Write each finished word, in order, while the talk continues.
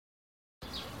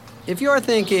If you're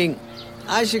thinking,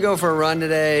 I should go for a run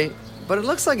today, but it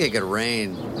looks like it could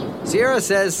rain, Sierra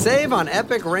says save on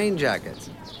epic rain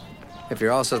jackets. If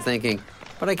you're also thinking,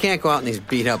 but I can't go out in these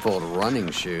beat-up old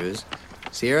running shoes,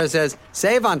 Sierra says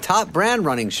save on top brand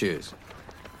running shoes.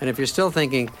 And if you're still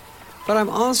thinking, but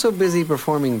I'm also busy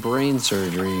performing brain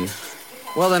surgery,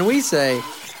 well, then we say,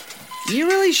 you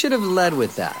really should have led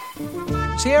with that.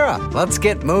 Sierra, let's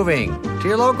get moving to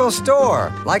your local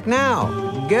store, like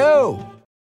now. Go!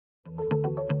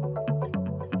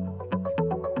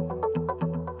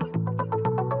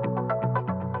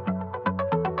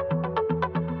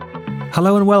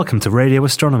 Hello and welcome to Radio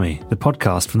Astronomy, the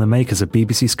podcast from the makers of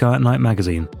BBC Sky at Night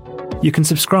magazine. You can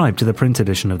subscribe to the print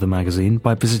edition of the magazine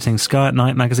by visiting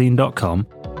skyatnightmagazine.com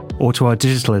or to our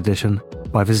digital edition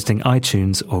by visiting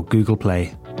iTunes or Google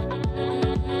Play.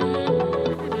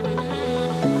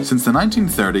 Since the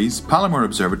 1930s, Palomar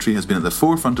Observatory has been at the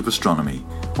forefront of astronomy,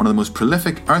 one of the most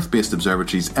prolific Earth-based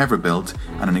observatories ever built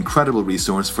and an incredible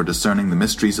resource for discerning the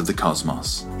mysteries of the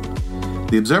cosmos.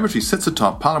 The observatory sits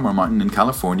atop Palomar Mountain in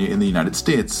California in the United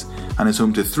States and is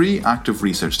home to 3 active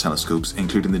research telescopes,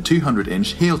 including the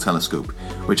 200-inch Hale telescope,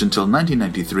 which until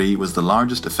 1993 was the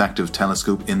largest effective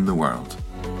telescope in the world.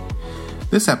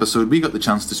 This episode we got the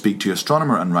chance to speak to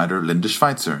astronomer and writer Linda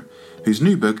Schweitzer, whose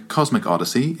new book, Cosmic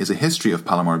Odyssey, is a history of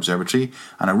Palomar Observatory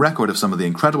and a record of some of the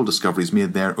incredible discoveries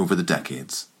made there over the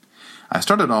decades. I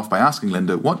started off by asking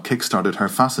Linda what kick-started her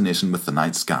fascination with the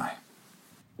night sky.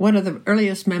 One of the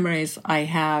earliest memories I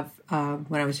have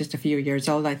when I was just a few years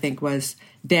old, I think, was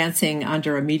dancing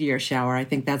under a meteor shower. I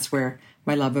think that's where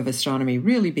my love of astronomy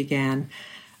really began.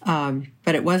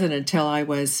 But it wasn't until I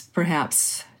was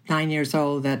perhaps 9 years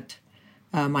old that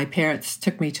my parents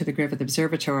took me to the Griffith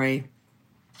Observatory,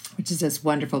 which is this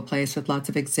wonderful place with lots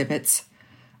of exhibits,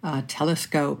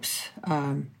 telescopes.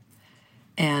 And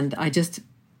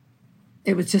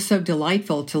it was just so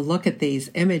delightful to look at these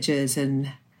images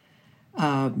and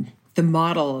the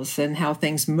models and how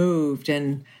things moved.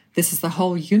 And this is the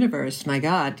whole universe. My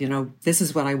God, this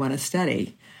is what I want to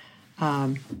study.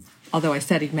 Although I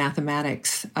studied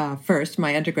mathematics first,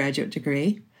 my undergraduate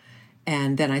degree,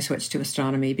 and then I switched to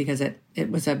astronomy because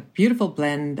it was a beautiful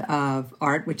blend of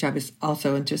art, which I was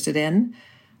also interested in,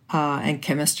 and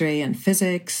chemistry and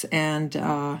physics, and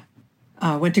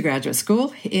went to graduate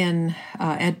school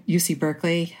at UC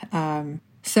Berkeley.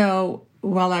 So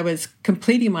while I was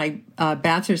completing my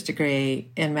bachelor's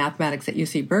degree in mathematics at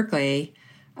UC Berkeley,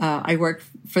 I worked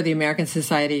for the American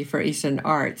Society for Eastern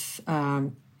Arts,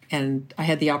 and I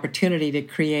had the opportunity to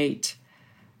create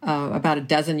about a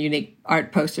dozen unique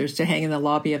art posters to hang in the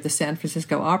lobby of the San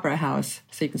Francisco Opera House.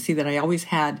 So you can see that I always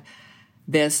had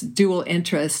this dual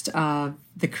interest of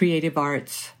the creative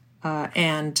arts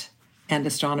and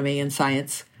astronomy and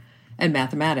science and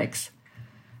mathematics.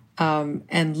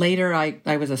 And later,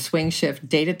 I was a swing shift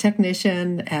data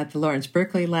technician at the Lawrence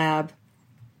Berkeley Lab,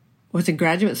 was in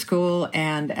graduate school,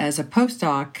 and as a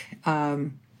postdoc,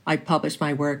 I published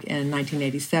my work in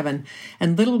 1987.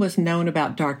 And little was known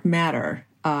about dark matter,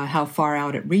 how far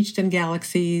out it reached in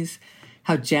galaxies,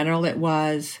 how general it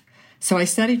was. So I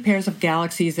studied pairs of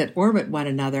galaxies that orbit one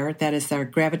another, that is, they're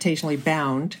gravitationally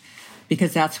bound,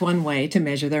 because that's one way to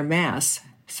measure their mass.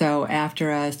 So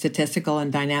after a statistical and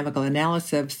dynamical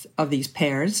analysis of these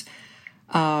pairs,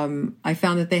 I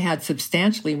found that they had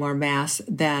substantially more mass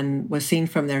than was seen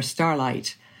from their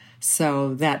starlight.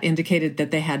 So that indicated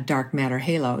that they had dark matter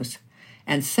halos.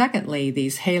 And secondly,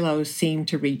 these halos seemed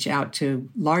to reach out to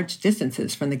large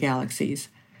distances from the galaxies.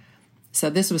 So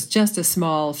this was just a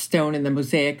small stone in the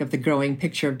mosaic of the growing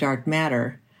picture of dark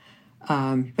matter.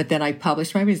 But then I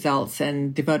published my results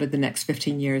and devoted the next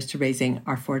 15 years to raising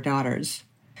our 4 daughters.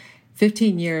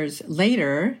 15 years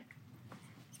later,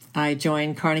 I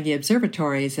joined Carnegie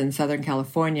Observatories in Southern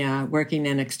California, working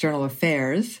in external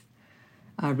affairs,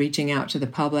 reaching out to the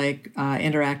public,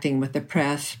 interacting with the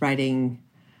press, writing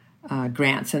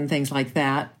grants and things like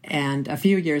that. And a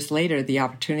few years later, the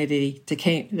opportunity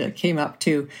came up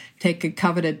to take a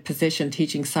coveted position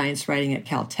teaching science writing at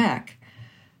Caltech.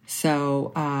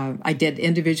 So I did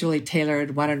individually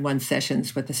tailored one-on-one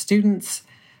sessions with the students,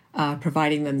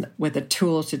 providing them with the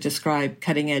tools to describe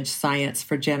cutting-edge science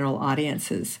for general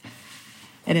audiences.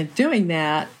 And in doing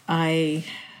that, I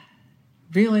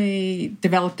really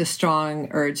developed a strong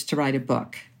urge to write a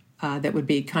book that would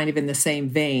be kind of in the same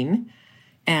vein.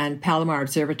 And Palomar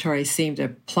Observatory seemed a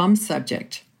plum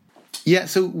subject. Yeah,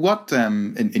 so what,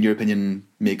 in your opinion,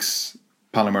 makes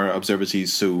Palomar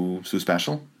Observatories so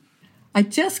special? I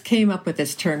just came up with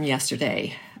this term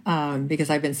yesterday because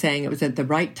I've been saying it was at the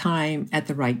right time, at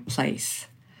the right place.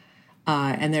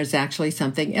 And there's actually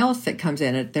something else that comes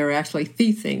in it. There are actually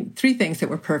three things that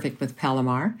were perfect with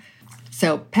Palomar.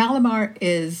 So Palomar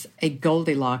is a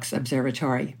Goldilocks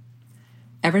observatory.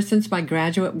 Ever since my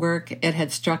graduate work, it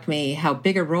had struck me how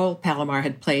big a role Palomar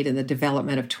had played in the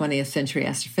development of 20th century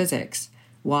astrophysics.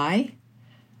 Why?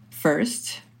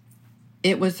 First,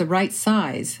 it was the right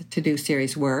size to do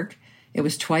serious work. It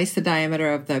was twice the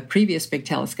diameter of the previous big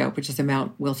telescope, which is the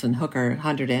Mount Wilson Hooker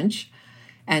 100-inch.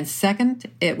 And second,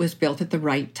 it was built at the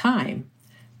right time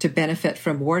to benefit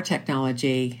from war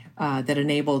technology that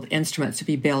enabled instruments to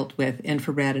be built with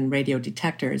infrared and radio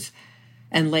detectors.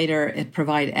 And later, it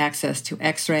provided access to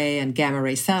X-ray and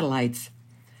gamma-ray satellites.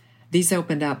 These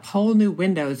opened up whole new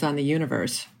windows on the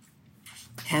universe.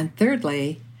 And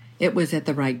thirdly, it was at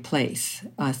the right place,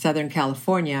 Southern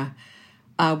California,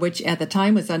 which at the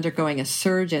time was undergoing a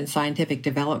surge in scientific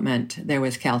development. There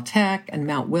was Caltech and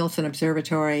Mount Wilson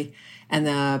Observatory and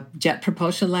the Jet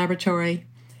Propulsion Laboratory,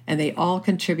 and they all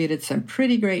contributed some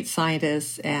pretty great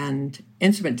scientists and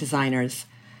instrument designers.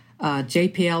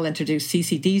 JPL introduced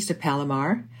CCDs to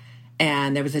Palomar,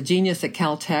 and there was a genius at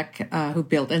Caltech who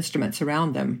built instruments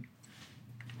around them.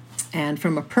 And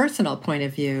from a personal point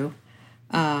of view,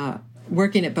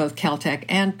 working at both Caltech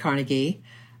and Carnegie,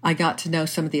 I got to know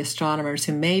some of the astronomers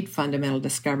who made fundamental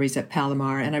discoveries at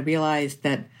Palomar, and I realized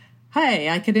that, hey,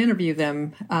 I could interview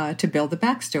them to build the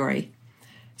backstory.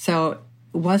 So it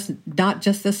was not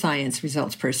just the science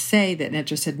results per se that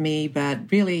interested me,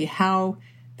 but really how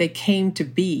they came to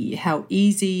be, how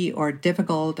easy or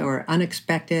difficult or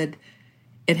unexpected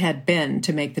it had been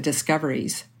to make the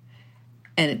discoveries,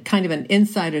 and kind of an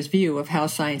insider's view of how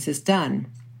science is done,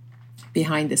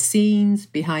 behind the scenes,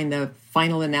 behind the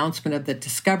final announcement of the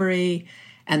discovery,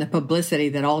 and the publicity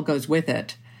that all goes with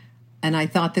it. And I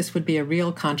thought this would be a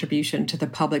real contribution to the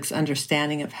public's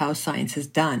understanding of how science is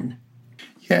done.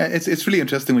 Yeah, it's really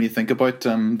interesting when you think about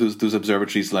those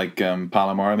observatories like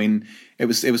Palomar. I mean, it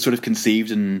was sort of conceived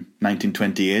in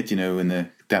 1928, in the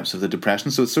depths of the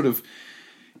Depression. So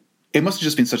it must have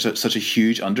just been such a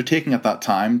huge undertaking at that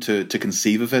time to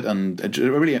conceive of it, and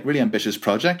a really ambitious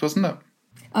project, wasn't it?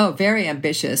 Oh, very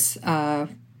ambitious.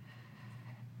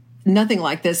 Nothing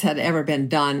like this had ever been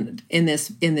done in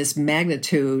this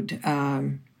magnitude.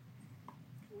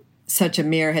 Such a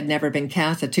mirror had never been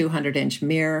cast, a 200-inch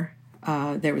mirror.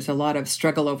 There was a lot of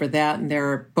struggle over that, and there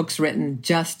are books written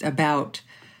just about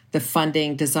the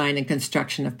funding, design, and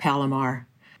construction of Palomar.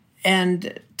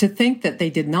 And to think that they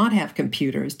did not have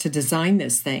computers to design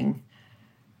this thing,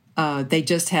 they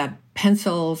just had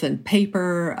pencils and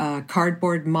paper,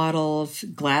 cardboard models,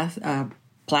 glass,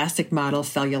 plastic models,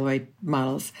 celluloid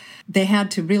models. They had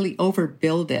to really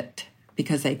overbuild it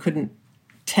because they couldn't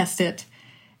test it.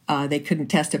 They couldn't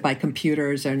test it by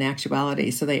computers or in actuality,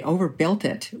 so they overbuilt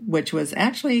it, which was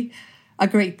actually a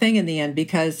great thing in the end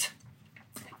because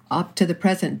up to the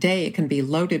present day, it can be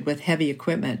loaded with heavy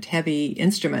equipment, heavy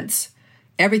instruments.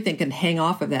 Everything can hang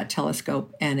off of that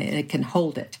telescope and it can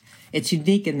hold it. It's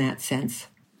unique in that sense.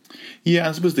 Yeah,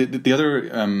 I suppose the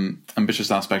other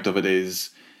ambitious aspect of it is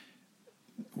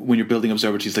when you're building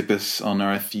observatories like this on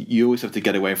Earth, you always have to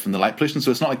get away from the light pollution.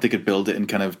 So it's not like they could build it in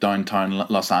kind of downtown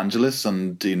Los Angeles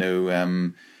and take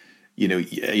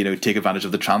advantage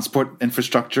of the transport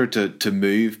infrastructure to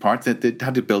move parts. They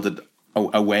had to build it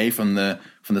away from the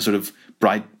sort of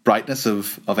brightness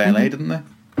of LA, mm-hmm. didn't they?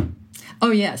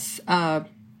 Oh yes. The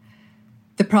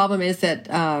problem is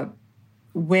that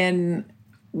when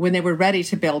they were ready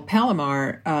to build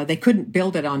Palomar, they couldn't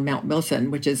build it on Mount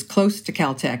Wilson, which is close to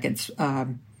Caltech. It's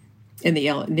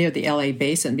near the LA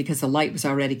basin because the light was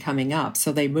already coming up.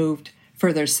 So they moved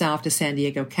further south to San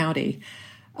Diego County.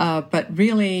 But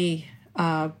really,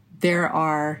 there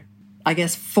are, I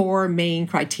guess, 4 main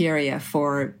criteria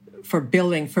for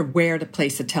building, for where to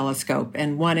place a telescope.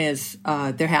 And one is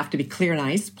there have to be clear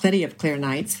nights, plenty of clear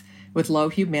nights with low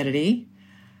humidity.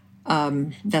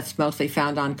 That's mostly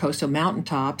found on coastal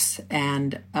mountaintops,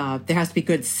 and there has to be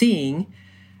good seeing.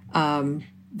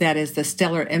 That is, the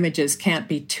stellar images can't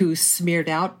be too smeared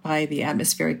out by the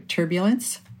atmospheric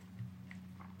turbulence.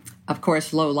 Of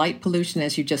course, low light pollution,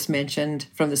 as you just mentioned,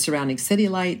 from the surrounding city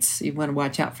lights. You want to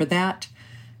watch out for that,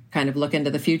 kind of look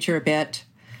into the future a bit.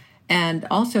 And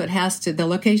also the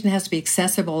location has to be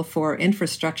accessible for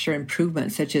infrastructure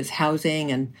improvements, such as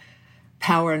housing and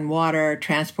power and water,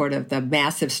 transport of the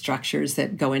massive structures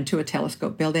that go into a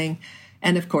telescope building,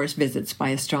 and of course visits by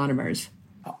astronomers.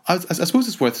 I suppose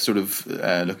it's worth sort of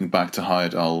looking back to how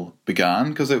it all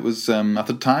began, because it was at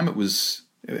the time it was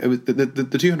the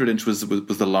 200-inch was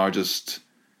the largest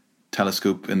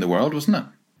telescope in the world, wasn't it?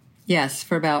 Yes,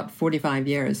 for about 45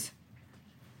 years.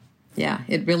 Yeah,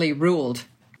 it really ruled.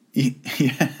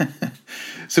 Yeah.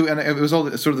 So, and it was all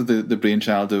sort of the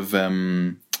brainchild of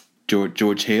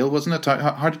George Hale, wasn't it?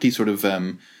 How did he sort of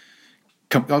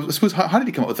I suppose how did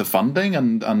he come up with the funding,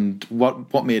 and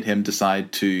what made him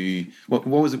decide to what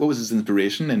was his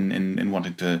inspiration in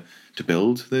wanting to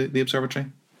build the observatory?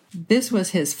 This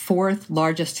was his fourth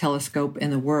largest telescope in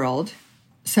the world.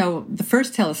 So the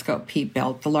first telescope he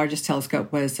built, the largest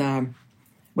telescope,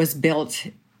 was built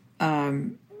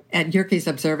at Yerkes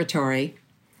Observatory,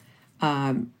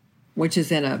 which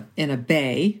is in a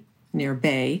bay, near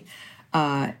bay,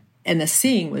 and the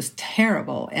seeing was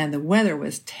terrible, and the weather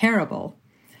was terrible,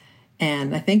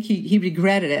 and I think he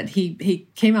regretted it. He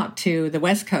came out to the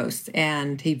West Coast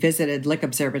and he visited Lick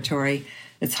Observatory.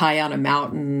 It's high on a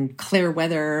mountain, clear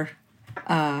weather,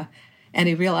 and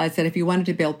he realized that if he wanted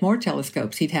to build more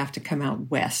telescopes, he'd have to come out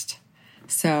west.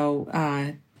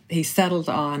 So he settled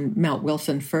on Mount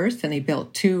Wilson first, and he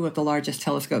built two of the largest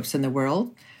telescopes in the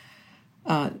world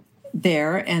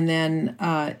there. And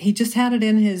then he just had it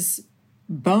in his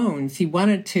bones. He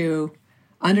wanted to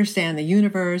understand the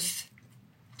universe.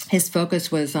 His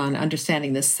focus was on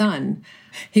understanding the sun.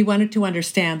 He wanted to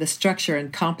understand the structure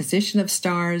and composition of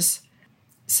stars.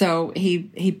 So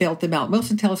he built the Mount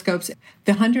Wilson telescopes.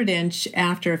 The 100-inch,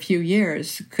 after a few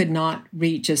years, could not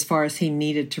reach as far as he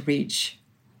needed to reach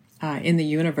in the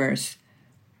universe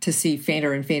to see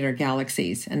fainter and fainter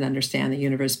galaxies and understand the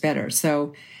universe better.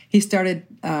 So he started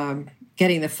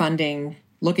getting the funding,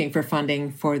 looking for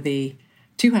funding for the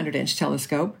 200-inch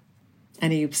telescope.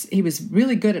 And he was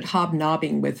really good at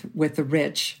hobnobbing with the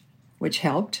rich, which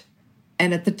helped.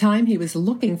 And at the time he was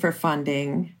looking for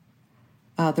funding,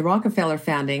 the Rockefeller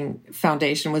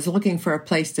Foundation was looking for a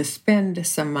place to spend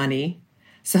some money.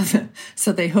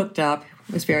 So they hooked up.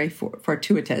 It was very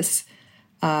fortuitous.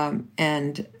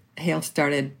 And Hale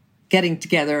started getting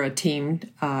together a team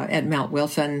at Mount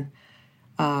Wilson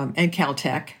and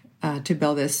Caltech to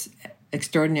build this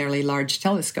extraordinarily large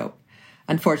telescope.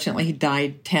 Unfortunately, he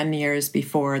died 10 years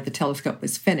before the telescope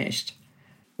was finished.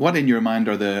 What, in your mind,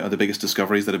 are the biggest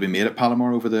discoveries that have been made at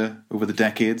Palomar over the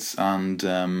decades? And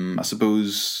I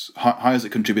suppose how has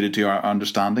it contributed to our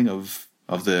understanding of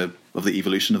the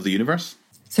evolution of the universe?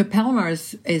 So Palomar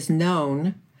is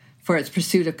known for its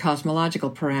pursuit of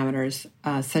cosmological parameters,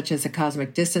 such as the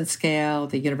cosmic distance scale,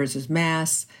 the universe's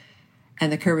mass,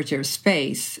 and the curvature of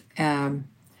space.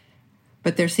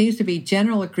 But there seems to be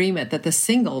general agreement that the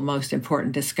single most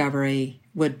important discovery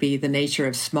would be the nature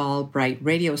of small, bright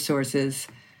radio sources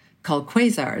called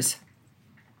quasars.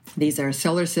 These are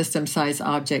solar system-sized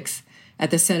objects at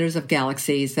the centers of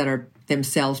galaxies that are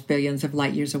themselves billions of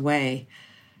light years away.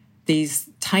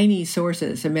 These tiny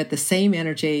sources emit the same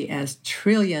energy as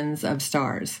trillions of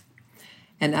stars.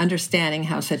 And understanding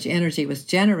how such energy was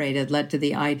generated led to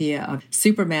the idea of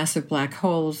supermassive black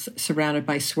holes surrounded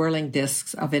by swirling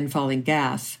disks of infalling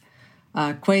gas.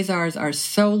 Quasars are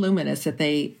so luminous that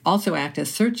they also act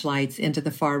as searchlights into the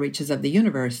far reaches of the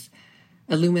universe,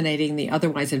 illuminating the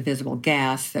otherwise invisible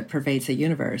gas that pervades the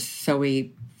universe. So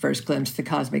we first glimpsed the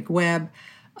cosmic web.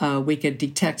 We could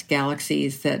detect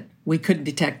galaxies that we couldn't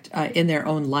detect in their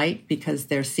own light because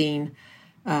they're seen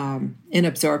in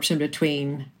absorption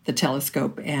between the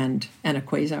telescope and a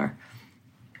quasar.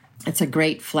 It's a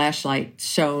great flashlight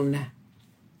shown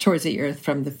towards the Earth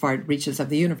from the far reaches of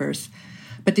the universe.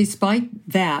 But despite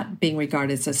that being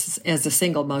regarded as the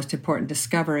single most important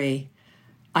discovery,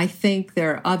 I think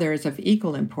there are others of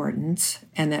equal importance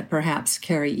and that perhaps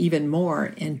carry even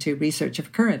more into research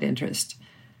of current interest.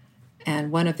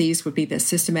 And one of these would be the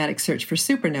systematic search for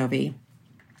supernovae,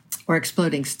 or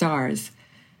exploding stars,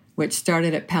 which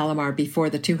started at Palomar before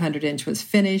the 200-inch was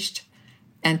finished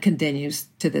and continues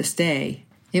to this day.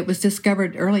 It was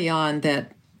discovered early on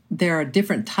that there are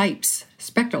different types,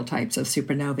 spectral types of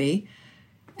supernovae,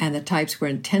 and the types were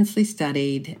intensely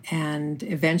studied, and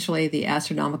eventually the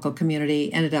astronomical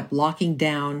community ended up locking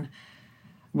down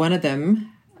one of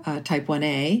them, type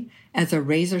 1A, as a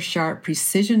razor-sharp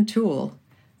precision tool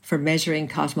for measuring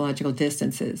cosmological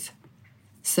distances.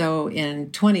 So in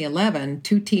 2011,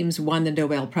 two teams won the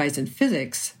Nobel Prize in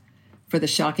Physics for the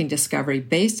shocking discovery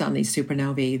based on these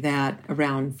supernovae that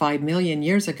around 5 million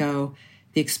years ago,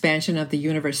 the expansion of the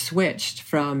universe switched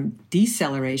from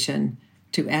deceleration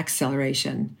to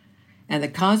acceleration. And the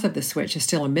cause of the switch is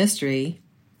still a mystery,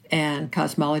 and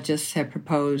cosmologists have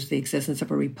proposed the existence of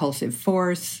a repulsive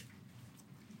force,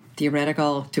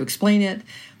 theoretical, to explain it.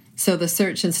 So the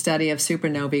search and study of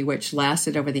supernovae, which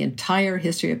lasted over the entire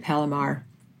history of Palomar,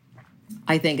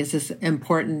 I think is as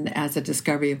important as the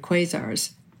discovery of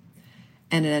quasars.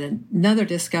 And in another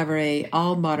discovery,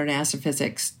 all modern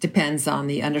astrophysics depends on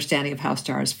the understanding of how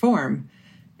stars form.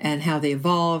 and how they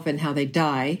evolve and how they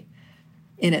die.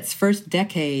 In its first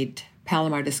decade,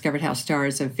 Palomar discovered how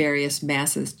stars of various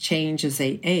masses change as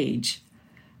they age.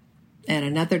 And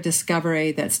another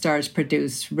discovery that stars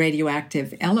produce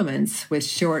radioactive elements with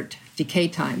short decay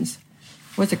times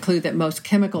was a clue that most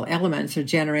chemical elements are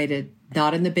generated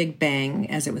not in the Big Bang,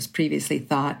 as it was previously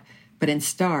thought, but in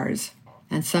stars.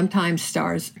 And sometimes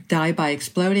stars die by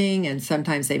exploding, and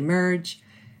sometimes they merge.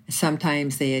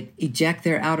 Sometimes they eject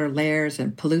their outer layers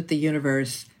and pollute the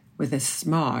universe with a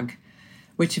smog,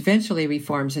 which eventually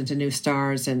reforms into new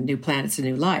stars and new planets and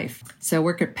new life. So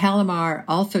work at Palomar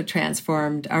also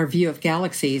transformed our view of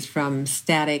galaxies from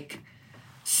static,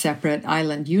 separate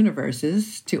island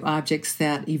universes to objects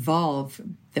that evolve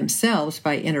themselves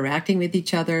by interacting with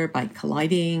each other, by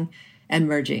colliding and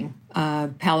merging.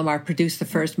 Palomar produced the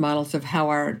first models of how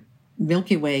our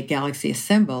Milky Way galaxy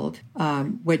assembled,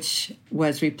 which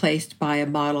was replaced by a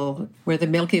model where the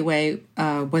Milky Way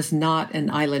was not an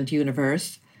island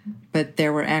universe, but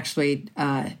there were actually,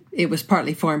 it was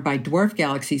partly formed by dwarf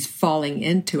galaxies falling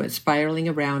into it, spiraling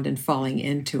around and falling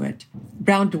into it.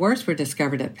 Brown dwarfs were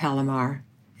discovered at Palomar,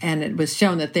 and it was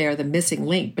shown that they are the missing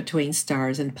link between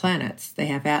stars and planets. They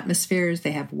have atmospheres,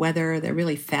 they have weather, they're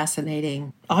really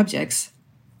fascinating objects.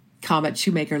 Comet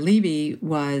Shoemaker-Levy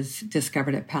was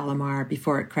discovered at Palomar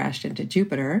before it crashed into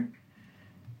Jupiter,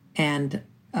 and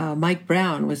Mike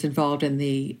Brown was involved in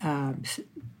the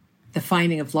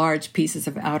finding of large pieces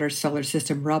of outer solar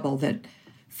system rubble that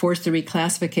forced the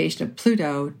reclassification of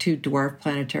Pluto to dwarf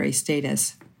planetary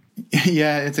status.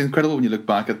 Yeah, it's incredible when you look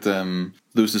back at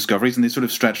those discoveries, and they sort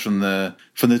of stretch from the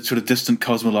sort of distant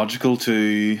cosmological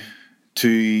to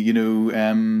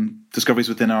discoveries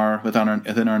within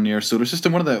our near solar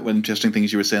system. One of the interesting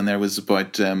things you were saying there was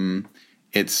about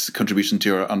its contribution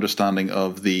to our understanding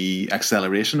of the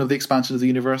acceleration of the expansion of the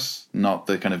universe, not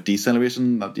the kind of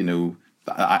deceleration that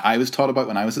I was taught about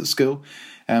when I was at school,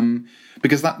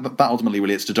 because that ultimately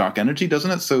relates to dark energy,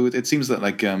 doesn't it? So it seems that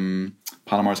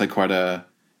Palomar's had quite a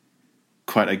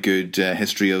good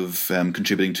history of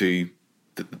contributing to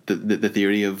the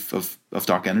theory of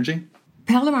dark energy.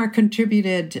 Palomar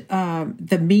contributed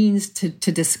the means to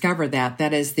discover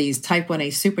that is these Type 1a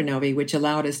supernovae, which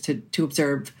allowed us to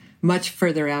observe much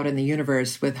further out in the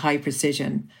universe with high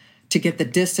precision to get the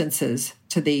distances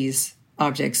to these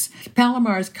objects.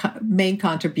 Palomar's main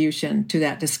contribution to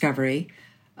that discovery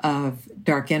of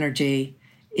dark energy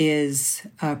is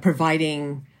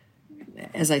providing,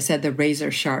 as I said, the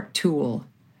razor-sharp tool,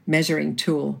 measuring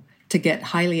tool, to get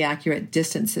highly accurate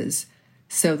distances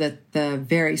so that the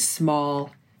very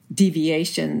small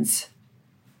deviations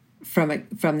from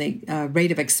the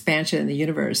rate of expansion in the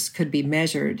universe could be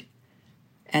measured,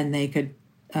 and they could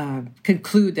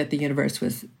conclude that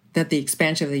the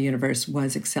expansion of the universe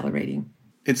was accelerating.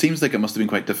 It seems like it must have been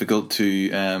quite difficult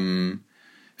to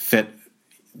fit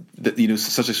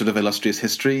such a sort of illustrious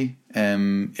history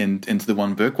into the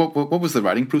one book. What was the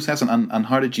writing process, and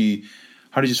how did you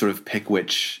sort of pick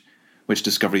which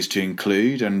discoveries to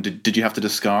include, and did you have to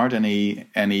discard any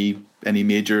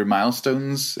major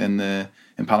milestones in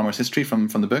Palomar's history from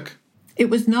the book? It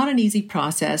was not an easy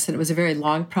process, and it was a very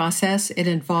long process. It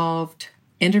involved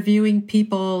interviewing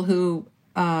people who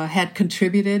had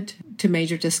contributed to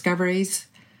major discoveries,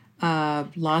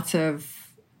 lots of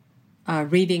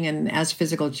reading in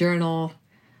Astrophysical Journal,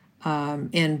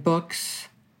 in books,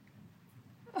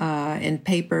 in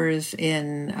papers,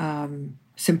 in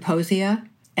symposia.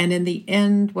 And in the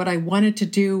end, what I wanted to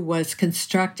do was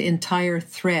construct entire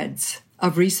threads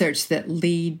of research that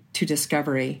lead to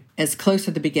discovery as close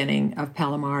to the beginning of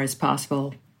Palomar as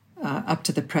possible up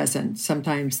to the present.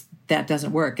 Sometimes that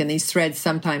doesn't work. And these threads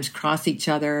sometimes cross each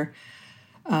other.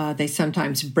 They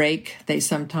sometimes break. They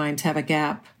sometimes have a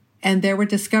gap. And there were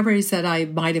discoveries that I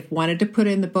might have wanted to put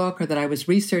in the book or that I was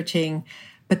researching,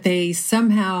 but they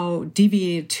somehow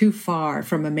deviated too far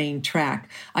from a main track.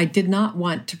 I did not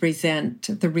want to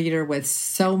present the reader with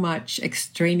so much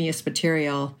extraneous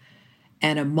material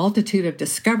and a multitude of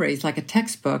discoveries like a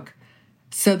textbook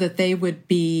so that they would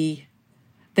be,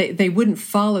 they wouldn't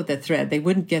follow the thread. They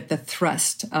wouldn't get the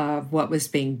thrust of what was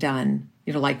being done.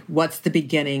 Like what's the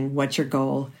beginning? What's your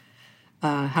goal?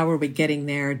 How are we getting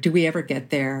there? Do we ever get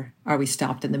there? Are we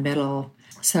stopped in the middle?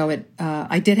 So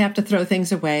I did have to throw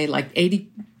things away. Like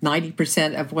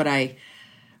 90% of what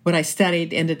I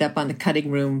studied ended up on the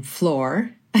cutting room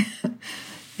floor,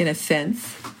 in a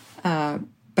sense. But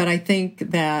I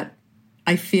think that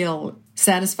I feel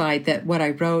satisfied that what I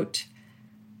wrote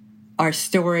are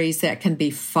stories that can be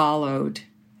followed,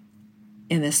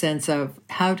 in the sense of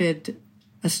how did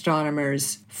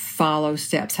astronomers follow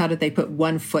steps? How did they put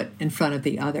one foot in front of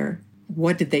the other?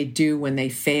 What did they do when they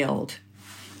failed?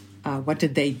 What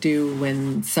did they do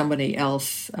when somebody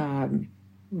else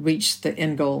reached the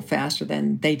end goal faster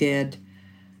than they did?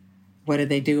 What did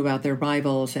they do about their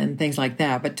rivals and things like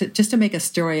that? But just to make a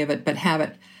story of it, but have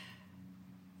it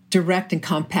direct and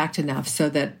compact enough so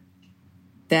that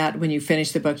when you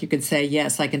finish the book, you can say,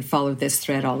 yes, I can follow this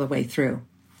thread all the way through.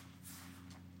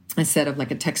 Instead of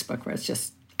like a textbook where it's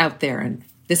just out there and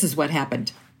this is what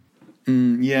happened.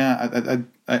 I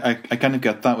kind of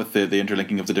get that with the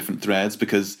interlinking of the different threads,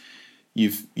 because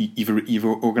you've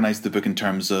organized the book in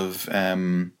terms of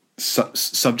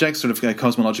subjects, sort of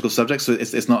cosmological subjects. So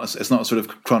it's not a sort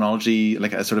of chronology,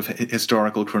 like a sort of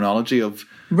historical chronology of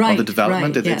the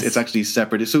development. Yes. It's actually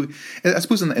separate. So I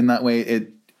suppose in that way,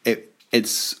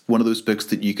 it's one of those books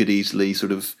that you could easily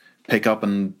sort of pick up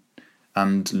and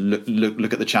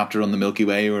look at the chapter on the Milky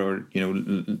Way, or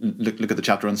look at the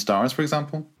chapter on stars, for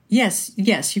example. Yes,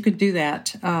 you could do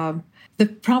that.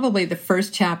 Probably the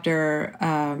first chapter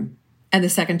and the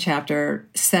second chapter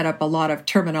set up a lot of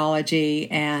terminology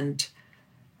and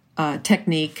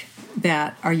technique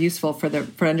that are useful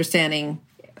for understanding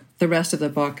the rest of the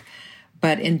book.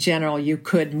 But in general, you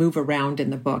could move around in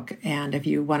the book. And if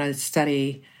you want to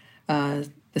study the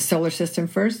solar system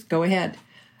first, go ahead.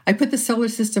 I put the solar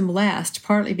system last,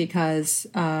 partly because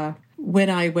when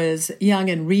I was young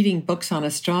and reading books on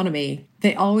astronomy,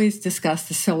 they always discussed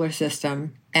the solar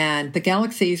system, and the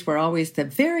galaxies were always the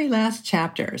very last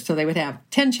chapter. So they would have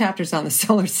 10 chapters on the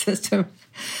solar system,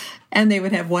 and they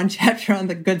would have one chapter on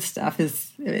the good stuff,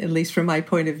 at least from my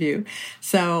point of view.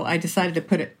 So I decided to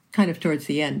put it kind of towards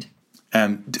the end.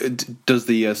 Does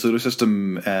the solar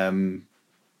system...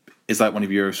 is that one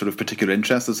of your sort of particular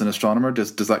interests as an astronomer?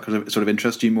 Does that sort of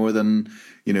interest you more than,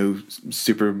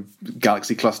 super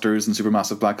galaxy clusters and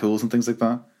supermassive black holes and things like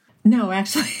that? No,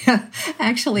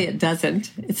 actually it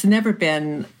doesn't. It's never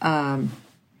been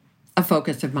a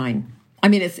focus of mine. I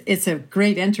mean, it's a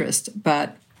great interest,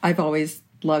 but I've always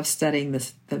loved studying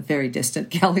the very distant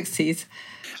galaxies.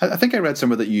 I think I read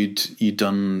somewhere that you'd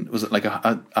done, was it like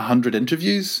 100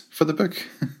 interviews for the book?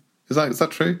 Is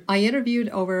that true? I interviewed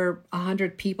over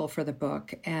 100 people for the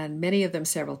book, and many of them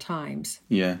several times.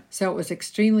 Yeah. So it was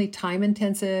extremely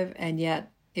time-intensive, and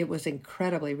yet it was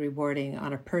incredibly rewarding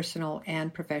on a personal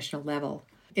and professional level.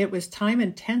 It was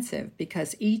time-intensive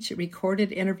because each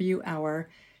recorded interview hour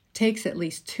takes at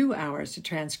least 2 hours to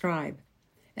transcribe,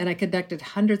 and I conducted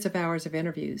hundreds of hours of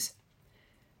interviews.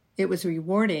 It was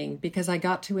rewarding because I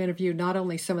got to interview not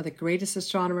only some of the greatest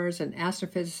astronomers and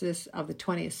astrophysicists of the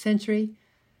 20th century,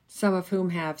 some of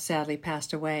whom have sadly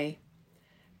passed away,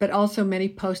 but also many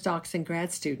postdocs and grad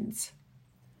students.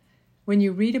 When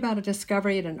you read about a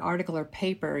discovery in an article or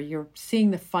paper, you're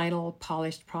seeing the final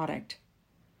polished product.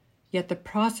 Yet the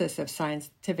process of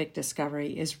scientific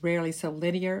discovery is rarely so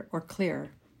linear or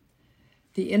clear.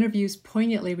 The interviews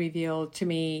poignantly revealed to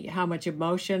me how much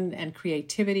emotion and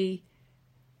creativity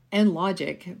and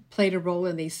logic played a role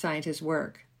in these scientists'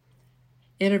 work.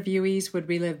 Interviewees would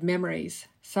relive memories,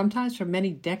 sometimes from many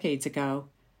decades ago,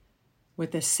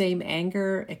 with the same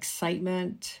anger,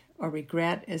 excitement, or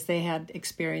regret as they had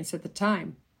experienced at the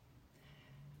time.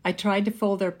 I tried to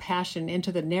fold their passion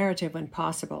into the narrative when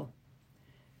possible.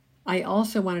 I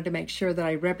also wanted to make sure that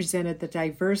I represented the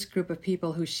diverse group of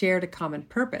people who shared a common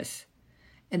purpose,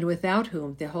 and without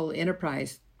whom the whole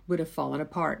enterprise would have fallen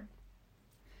apart.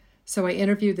 So I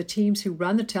interviewed the teams who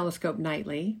run the telescope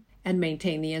nightly and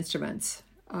maintain the instruments.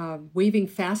 Weaving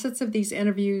facets of these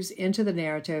interviews into the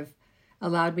narrative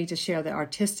allowed me to share the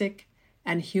artistic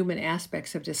and human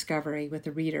aspects of discovery with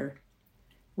the reader,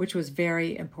 which was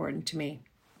very important to me.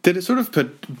 Did it sort of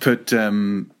put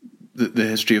the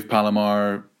history of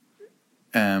Palomar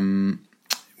within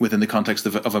the context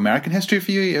of American history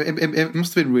for you? It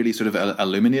must have been really sort of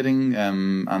illuminating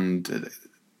and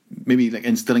maybe like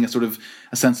instilling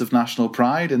a sense of national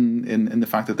pride in the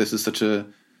fact that this is such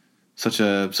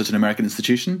an American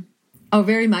institution. Oh,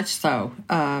 very much so.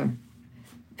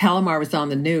 Palomar was on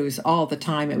the news all the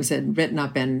time. It was written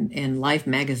up in Life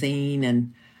magazine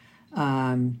and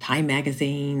Time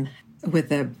magazine with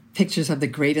the pictures of the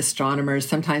great astronomers,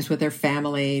 sometimes with their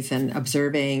families and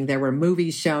observing. There were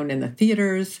movies shown in the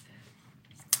theaters,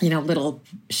 little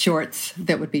shorts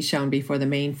that would be shown before the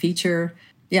main feature.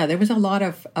 Yeah, there was a lot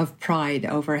of pride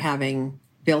over having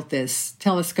built this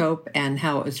telescope and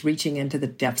how it was reaching into the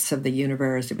depths of the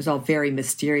universe. It was all very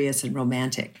mysterious and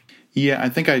romantic. Yeah, I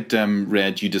think I'd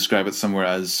read you describe it somewhere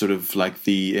as sort of like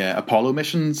the Apollo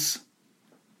missions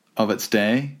of its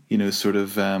day. Sort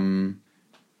of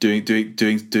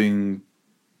doing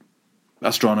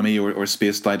astronomy or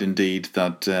space flight indeed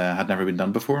that had never been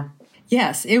done before.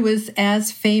 Yes, it was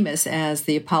as famous as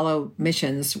the Apollo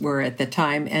missions were at the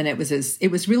time, and it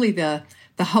was really the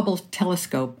Hubble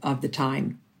telescope of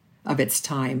its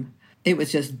time. It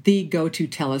was just the go-to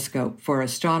telescope for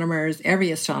astronomers.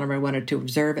 Every astronomer wanted to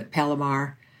observe at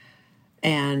Palomar,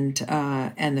 and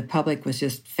the public was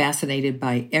just fascinated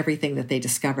by everything that they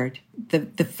discovered.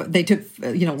 They took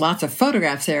lots of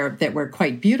photographs there that were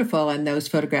quite beautiful, and those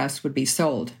photographs would be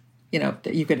sold.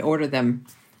 You could order them,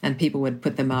 and people would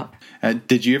put them up.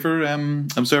 Did you ever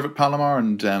observe at Palomar?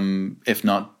 And if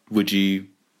not, would you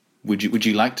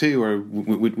like to, or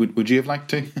would you have liked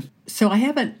to? So I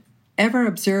haven't ever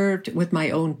observed with my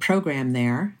own program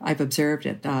there. I've observed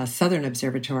at southern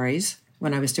observatories.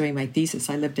 When I was doing my thesis,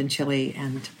 I lived in Chile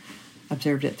and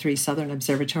observed at 3 southern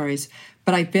observatories.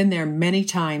 But I've been there many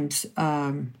times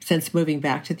since moving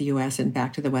back to the U.S. and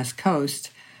back to the West Coast.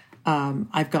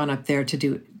 I've gone up there to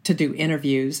do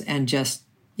interviews and just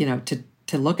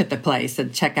to look at the place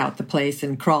and check out the place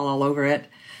and crawl all over it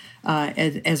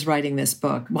as writing this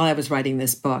book, while I was writing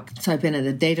this book. So I've been in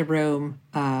the data room.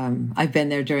 I've been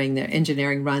there during the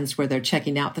engineering runs where they're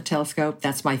checking out the telescope.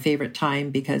 That's my favorite time,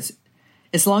 because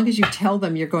as long as you tell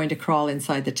them you're going to crawl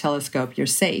inside the telescope, you're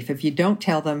safe. If you don't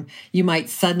tell them, you might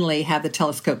suddenly have the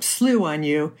telescope slew on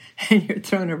you and you're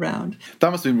thrown around. That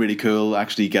must have been really cool,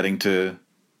 actually getting to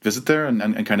visit there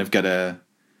and kind of get a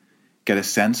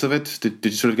sense of it. Did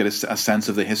you sort of get a sense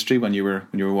of the history when you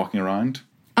were walking around?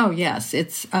 Oh yes,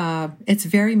 it's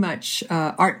very much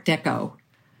Art Deco.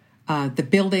 The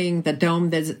building, the dome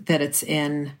that it's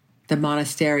in, the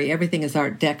monastery, everything is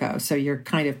Art Deco. So you're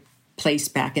kind of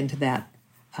placed back into that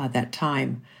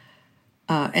time,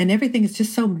 and everything is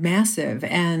just so massive.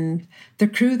 And the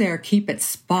crew there keep it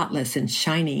spotless and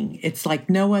shining. It's like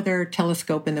no other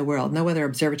telescope in the world, no other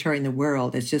observatory in the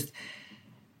world. It's just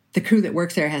the crew that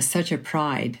works there has such a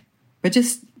pride. But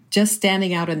just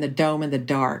standing out in the dome in the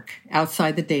dark,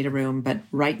 outside the data room, but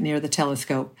right near the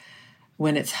telescope,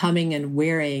 when it's humming and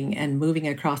whirring and moving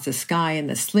across the sky, and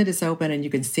the slit is open and you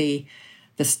can see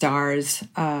the stars,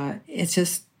 it's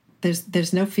just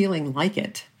there's no feeling like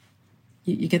it.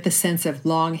 You get the sense of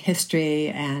long history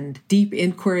and deep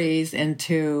inquiries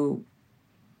into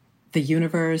the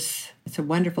universe. It's a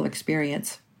wonderful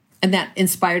experience, and that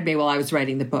inspired me while I was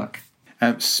writing the book.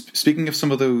 Speaking of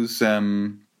some of those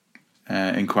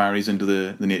inquiries into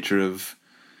the nature of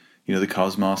the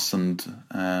cosmos and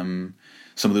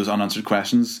some of those unanswered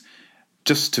questions,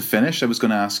 just to finish, I was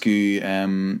going to ask you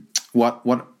what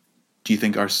do you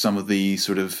think are some of the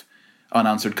sort of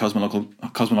unanswered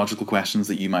cosmological questions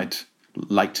that you might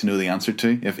like to know the answer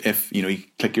to, if you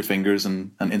click your fingers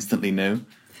and instantly know?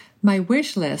 My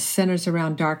wish list centers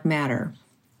around dark matter.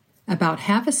 About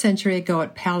half a century ago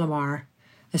at Palomar,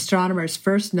 astronomers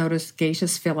first noticed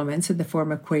gaseous filaments in the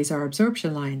form of quasar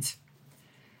absorption lines.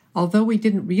 Although we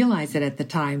didn't realize it at the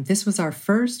time, this was our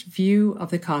first view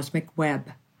of the cosmic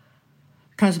web.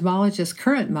 Cosmologists'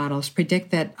 current models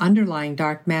predict that underlying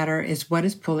dark matter is what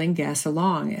is pulling gas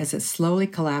along as it slowly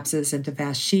collapses into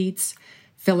vast sheets,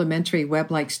 filamentary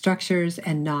web-like structures,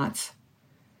 and knots.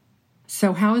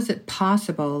 So how is it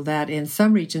possible that in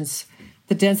some regions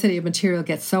the density of material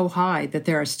gets so high that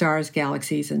there are stars,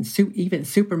 galaxies, and even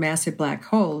supermassive black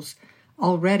holes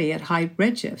already at high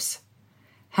redshifts?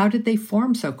 How did they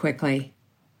form so quickly?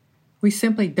 We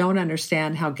simply don't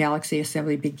understand how galaxy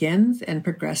assembly begins and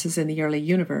progresses in the early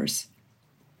universe.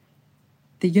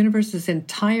 The universe's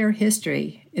entire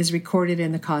history is recorded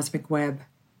in the cosmic web.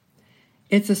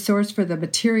 It's a source for the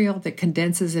material that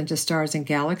condenses into stars and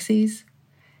galaxies,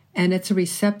 and it's a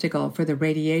receptacle for the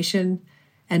radiation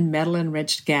and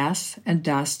metal-enriched gas and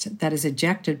dust that is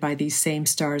ejected by these same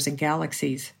stars and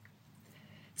galaxies.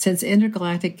 Since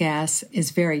intergalactic gas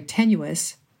is very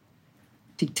tenuous,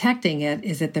 detecting it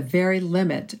is at the very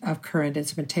limit of current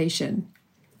instrumentation.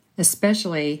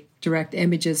 Especially direct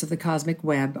images of the cosmic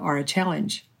web are a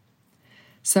challenge.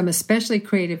 Some especially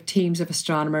creative teams of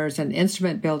astronomers and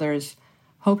instrument builders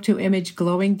hope to image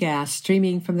glowing gas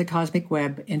streaming from the cosmic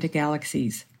web into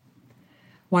galaxies.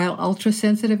 While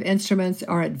ultra-sensitive instruments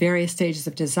are at various stages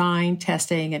of design,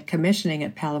 testing, and commissioning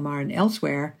at Palomar and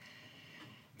elsewhere,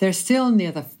 they're still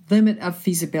near the limit of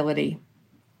feasibility.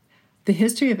 The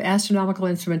history of astronomical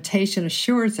instrumentation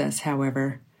assures us,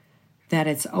 however, that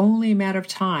it's only a matter of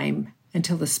time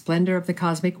until the splendor of the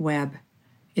cosmic web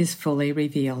is fully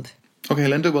revealed. Okay,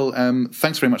 Linda, well,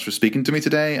 thanks very much for speaking to me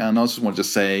today, and I also want to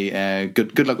just say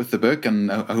good luck with the book,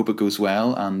 and I hope it goes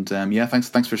well, and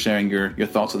thanks for sharing your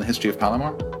thoughts on the history of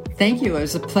Palomar. Thank you. It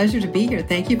was a pleasure to be here.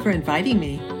 Thank you for inviting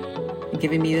me and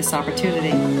giving me this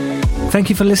opportunity. Thank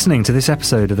you for listening to this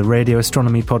episode of the Radio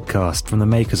Astronomy Podcast from the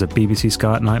makers of BBC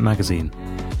Sky at Night magazine.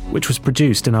 which was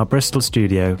produced in our Bristol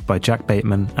studio by Jack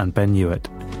Bateman and Ben Hewitt.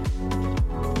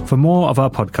 For more of our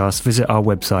podcasts, visit our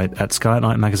website at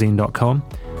skyatnightmagazine.com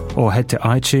or head to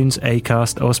iTunes,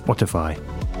 Acast or Spotify.